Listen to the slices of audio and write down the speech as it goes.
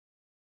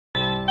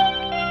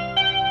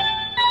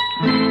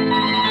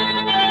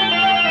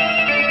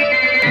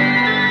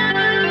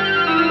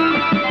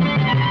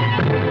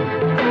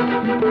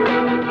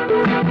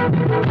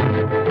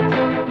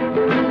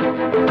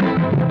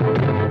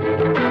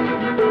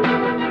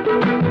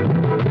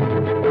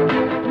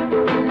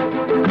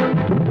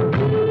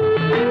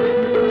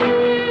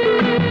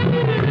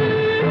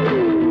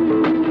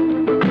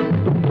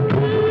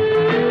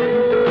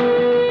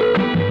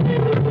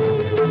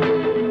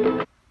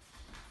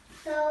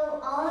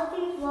all of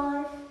these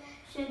walls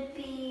should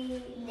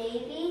be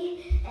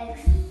navy,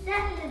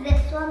 except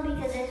this one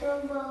because this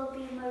one will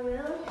be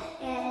maroon.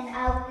 And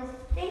I was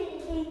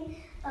thinking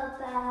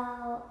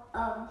about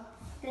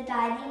the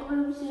dining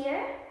room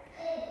here,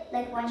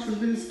 like one. It should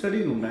be the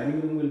study room.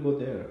 Dining room will go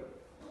there,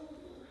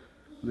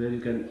 where you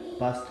can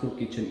pass through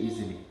kitchen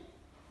easily.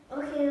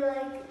 Okay,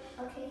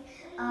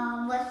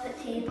 let's put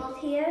tables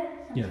here.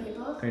 Some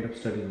tables. Kind of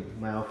study room.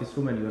 My office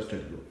room and your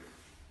study room.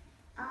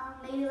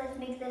 Maybe let's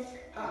make this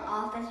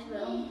office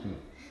room,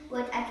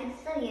 which I can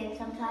study in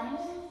sometimes.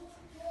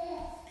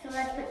 So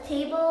let's put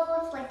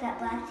tables like that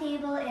black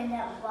table and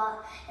that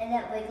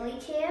wiggly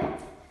chair,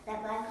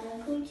 that black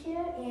wiggly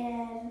chair,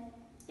 and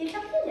your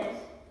computers.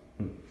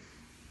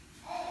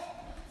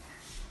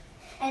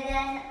 And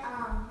then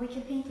we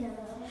can paint it a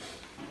little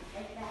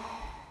like that.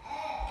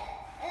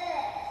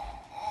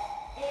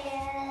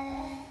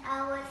 And I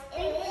was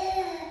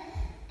thinking,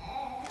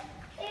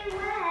 hey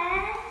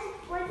Wes,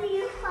 what do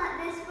you want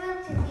this room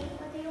to be?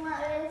 What do you want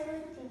this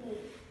room to be?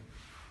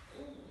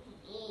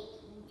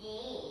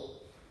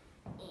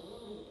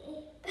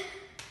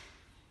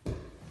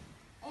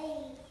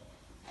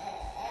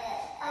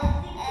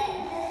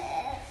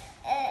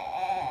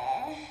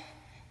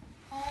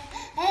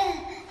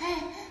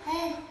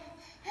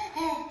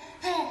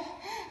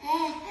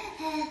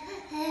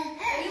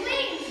 Are you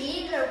being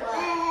mean or what?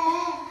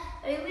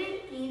 Are you being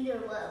mean or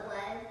what,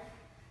 Wes?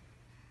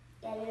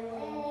 Yeah, you're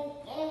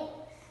being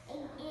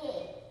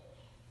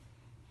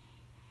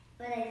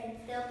but I can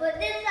still put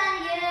this on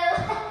you.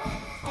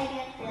 I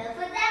can still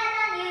put that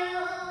on you.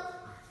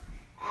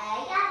 I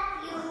got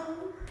you.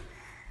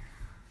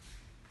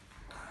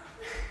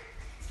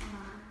 Come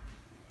on.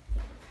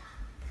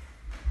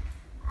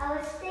 I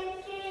was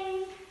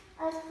thinking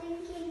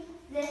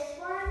this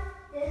one,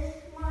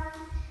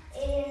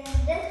 and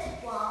this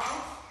wall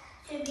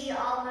should be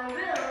all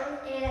maroon,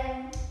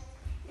 and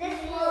this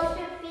wall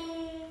should be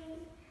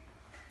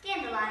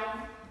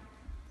dandelion.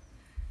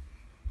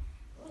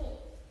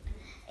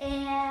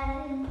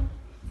 And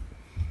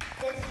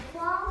this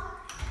wall,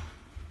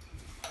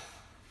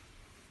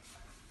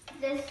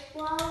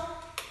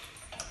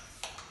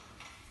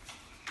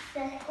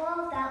 that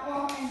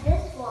wall, and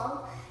this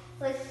wall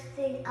I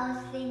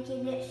was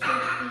thinking it should be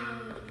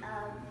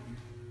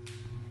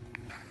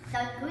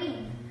dark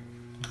green.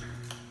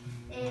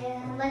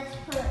 And let's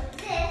put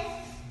this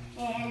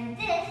and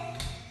this,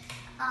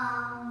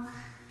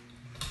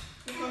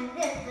 because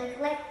this looks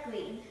like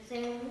green. So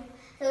it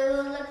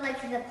will look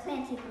like the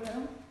planting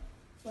room,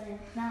 but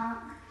it's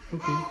not.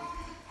 Okay.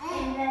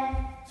 And then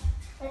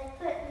let's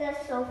put the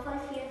sofa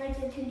here, like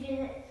the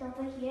 2-digit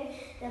sofa here,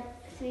 the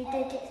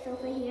 3-digit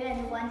sofa here, and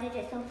the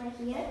 1-digit sofa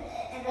here.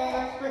 And then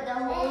let's put the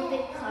whole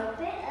big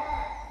carpet.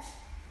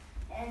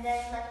 And then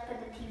let's put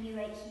the TV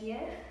right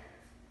here.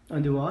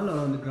 On the wall or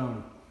on the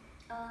ground?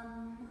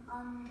 On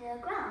the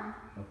ground.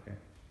 Okay.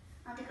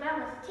 On the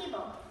ground with a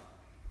table.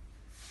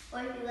 Or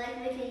if you like,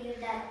 we can use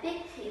that big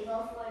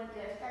table for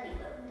your study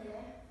room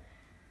there.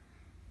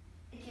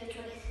 It's your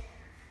choice.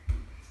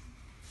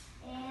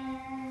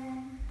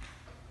 And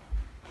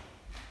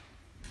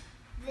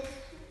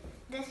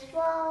this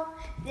wall,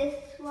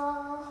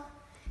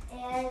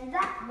 and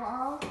that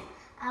wall,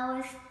 I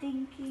was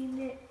thinking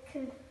it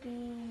could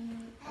be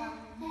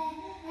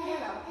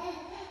yellow.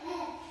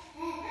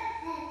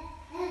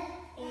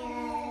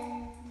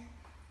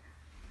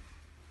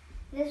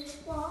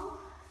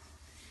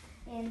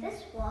 And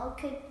this wall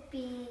could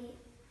be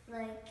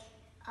like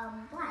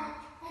black.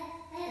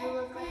 It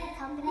looks like a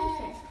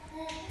combination.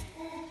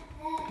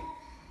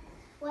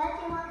 What,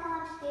 do you want to come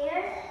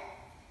upstairs?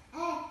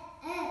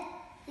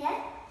 Yes?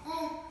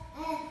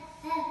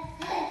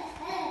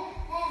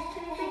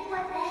 Should we bring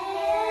one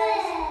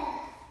upstairs?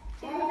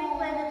 Should we bring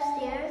one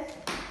upstairs?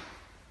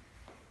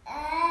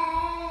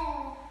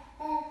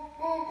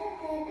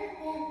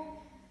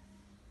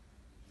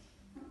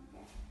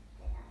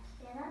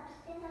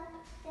 Stand up.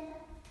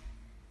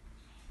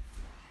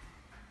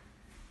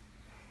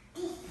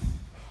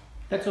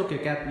 That's okay,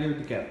 cap. Leave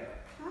the cap.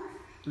 Huh?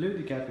 Leave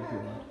the cap if you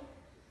want.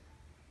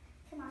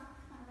 Come on,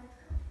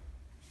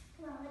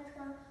 let's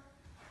go.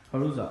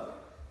 Haruza.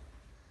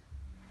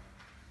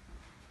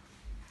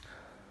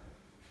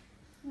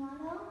 You want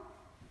to go?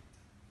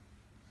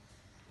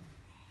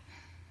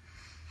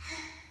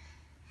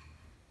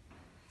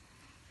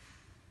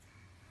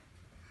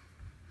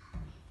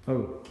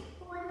 Haru.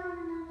 Oh,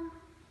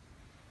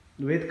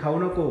 no. Wait, खाऊ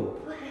नको.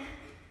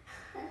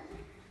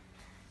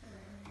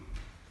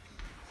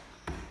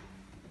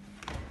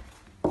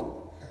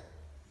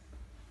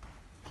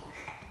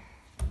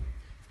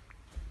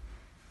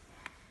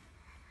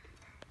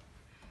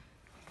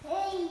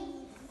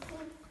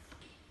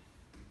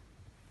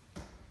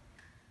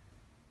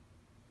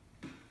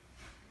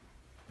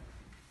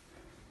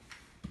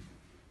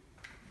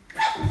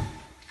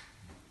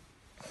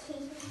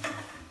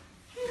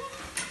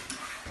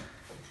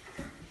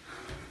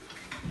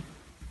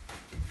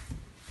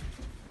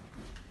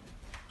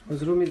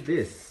 Whose room is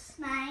this?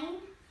 Mine.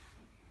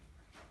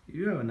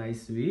 You have a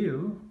nice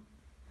view.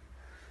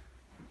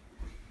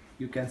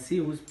 You can see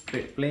who's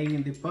playing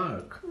in the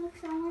park. Look,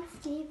 someone's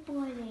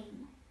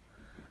skateboarding.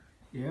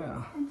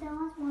 Yeah. And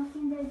someone's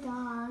walking their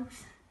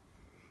dogs.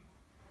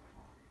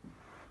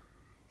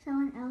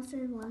 Someone else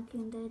is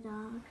walking their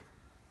dog.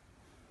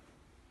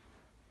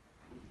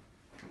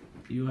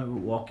 You have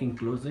a walk-in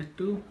closet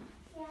too?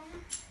 Yeah.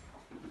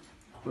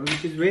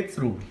 Which is Ved's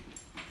room.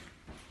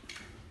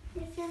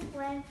 This is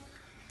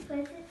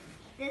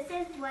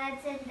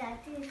Wed's and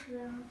Daddy's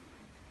room.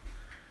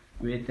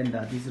 Ved and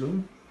Dadi's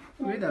room.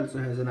 Yeah. Ved also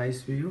has a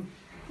nice view.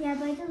 Yeah,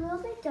 but it's a little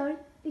bit dark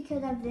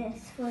because of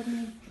this for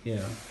me.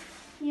 Yeah.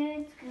 Here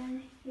it's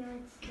good, here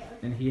it's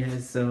dark. And he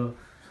has a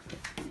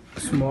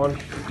small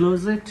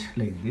closet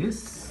like this.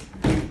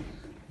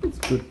 It's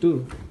good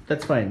too.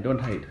 That's fine, don't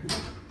hide.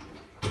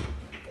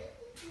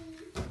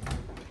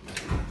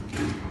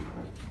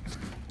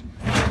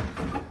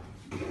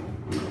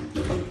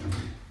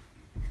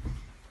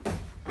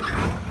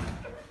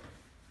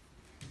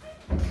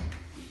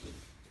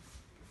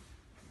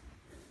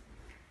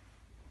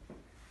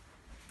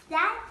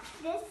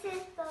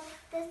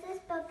 This is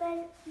Papa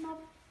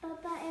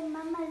and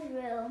Mama's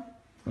room.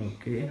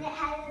 Okay. And it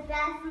has a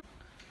bathroom.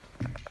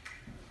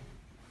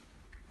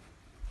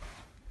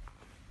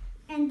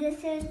 And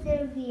this is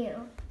their view.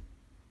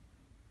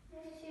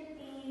 This should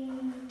be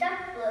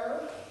dark blue.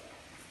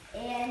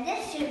 And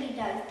this should be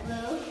dark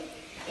blue.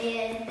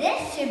 And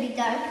this should be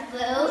dark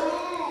blue.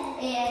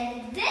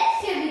 And this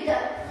should be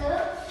dark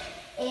blue.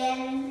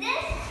 And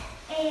this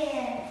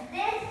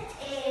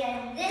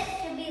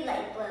should be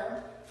light blue.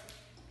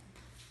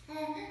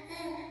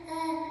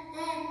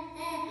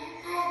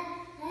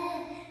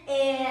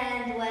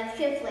 And let's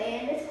get play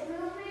in this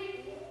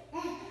movie.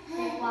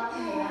 Like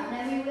walking around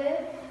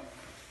everywhere.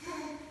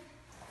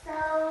 So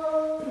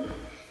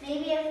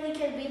maybe if we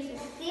could reach the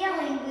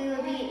ceiling, we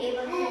would be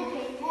able to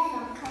pick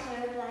some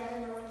color, but I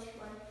don't know which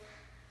one.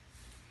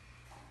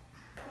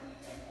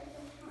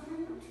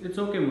 It's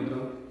okay, Mudra.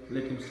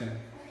 Let him stand.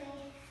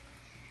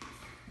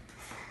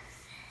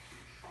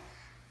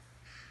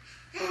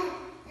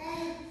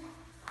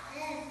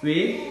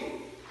 Ved,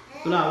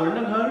 तुला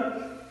आवडलं घर?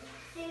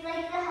 Do you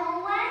like the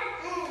home one?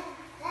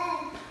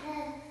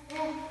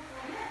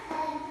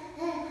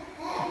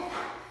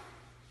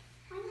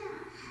 Why not?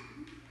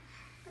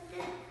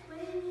 What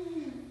do you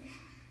mean?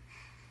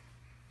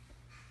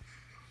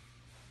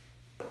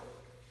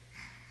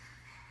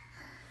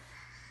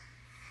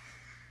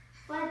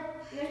 What?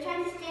 You're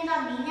trying to stand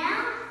on me now?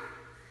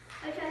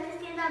 You're trying to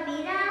stand on me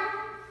now?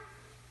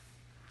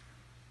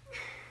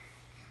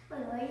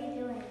 Wait, what are you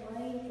doing? What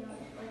are you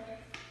doing? What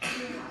do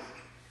you want?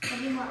 What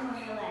do you want from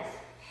the list?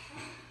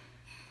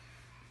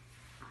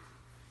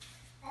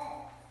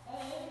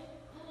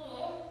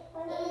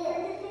 What are you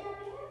trying to stand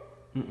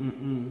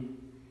on me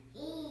now?